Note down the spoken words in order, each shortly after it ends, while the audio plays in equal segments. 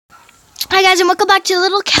Hi guys, and welcome back to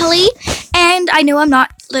Little Kelly. And I know I'm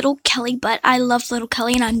not Little Kelly, but I love Little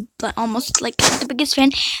Kelly, and I'm almost like the biggest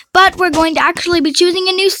fan. But we're going to actually be choosing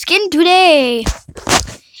a new skin today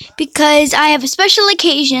because I have a special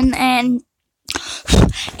occasion, and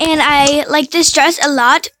I like this dress a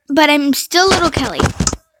lot, but I'm still Little Kelly.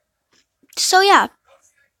 So yeah,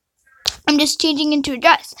 I'm just changing into a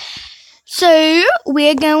dress. So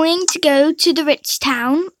we're going to go to the rich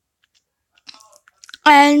town.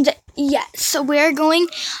 And yes, so we're going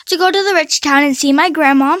to go to the rich town and see my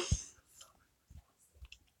grandma.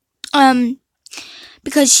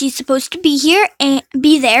 Because she's supposed to be here and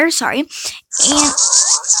be there, sorry. And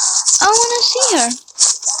I want to see her.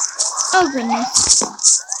 Oh goodness.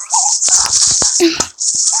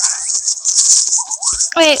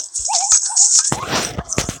 Wait.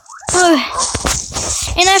 Oh.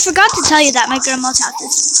 And I forgot to tell you that my grandma's house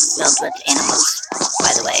is filled with animals,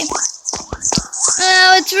 by the way.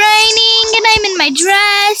 Oh, it's raining and I'm in my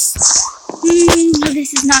dress.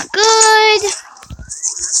 This is not good.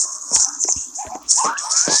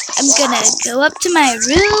 I'm gonna go up to my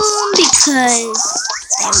room because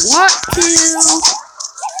I want to.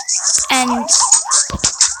 And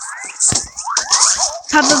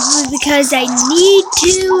probably because I need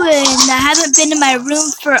to, and I haven't been in my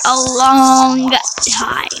room for a long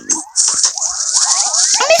time.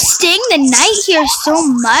 I miss staying the night here so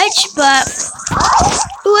much, but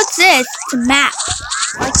ooh, what's this? It's a map.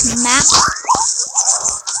 I like maps.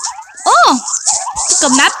 Oh, it's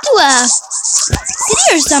like a map to a city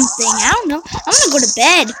or something. I don't know. I'm gonna go to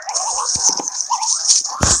bed.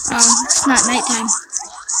 Oh, it's not nighttime.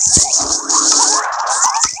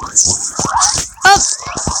 Oh,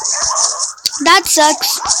 that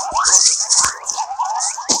sucks.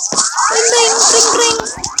 Ring, ring, ring, ring.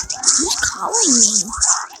 Who's calling me?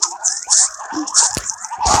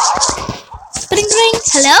 Ring, ring.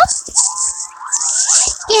 Hello?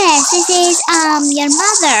 Yes, this is your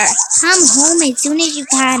mother. Come home as soon as you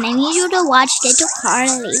can. I need you to watch Little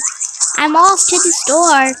Carly. I'm off to the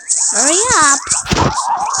store. Hurry up.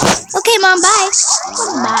 Okay, Mom, bye.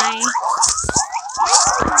 Bye.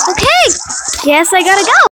 Okay, guess I gotta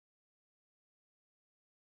go.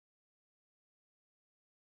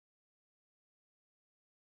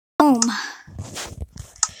 Home.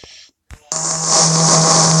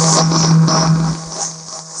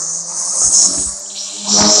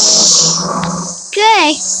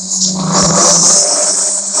 Okay.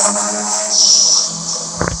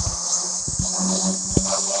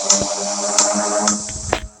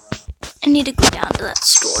 I need to go down to that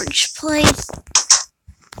storage place.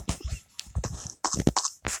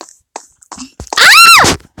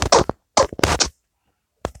 Ah!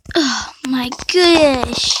 Oh my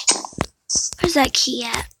gosh. Where's that key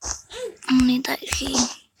at? I need that key.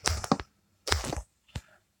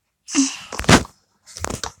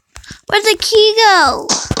 Where'd the key go?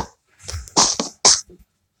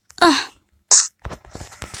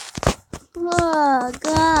 Oh,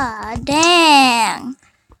 god dang.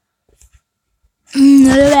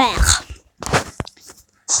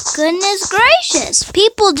 Goodness gracious.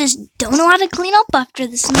 People just don't know how to clean up after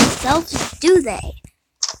themselves, do they?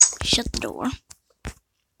 Shut the door.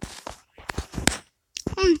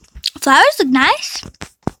 Flowers look nice.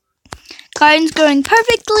 Garden's growing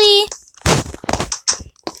perfectly.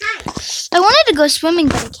 I wanted to go swimming,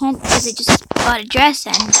 but I can't because I just bought a dress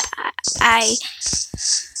and I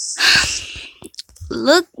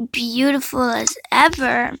look beautiful as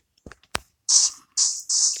ever.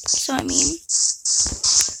 So I mean,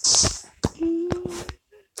 it's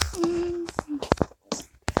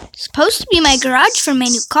supposed to be my garage for my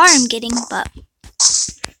new car I'm getting, but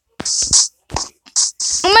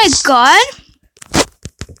oh my god!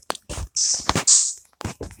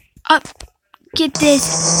 Get this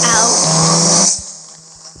out.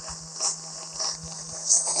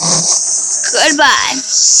 Goodbye.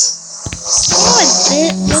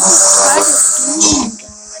 What's this car doing?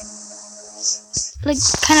 Like,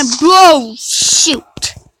 kind of, whoa,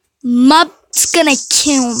 shoot. Mop's gonna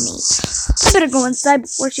kill me. I better go inside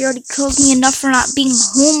before she already kills me enough for not being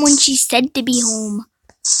home when she said to be home.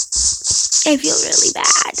 I feel really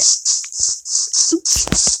bad. Oops.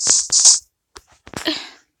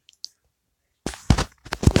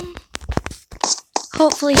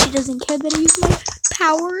 Hopefully she doesn't care that I use my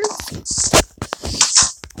powers.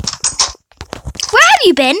 Where have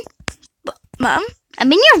you been? Mom,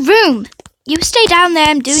 I'm in your room. You stay down there,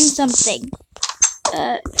 I'm doing something.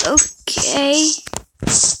 Okay.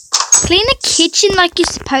 Clean the kitchen like you're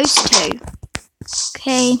supposed to.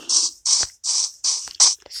 Okay.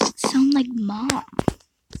 Doesn't sound like Mom.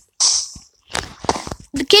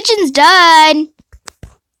 The kitchen's done.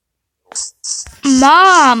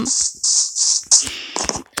 Mom.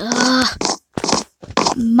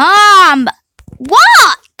 Mom.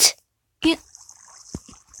 What?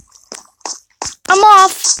 I'm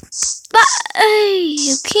off. But,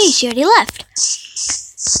 okay, she already left.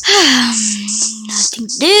 Nothing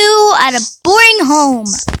to do at a boring home.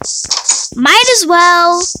 Might as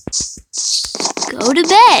well go to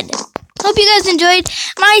bed. Hope you guys enjoyed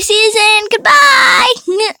my season. Goodbye.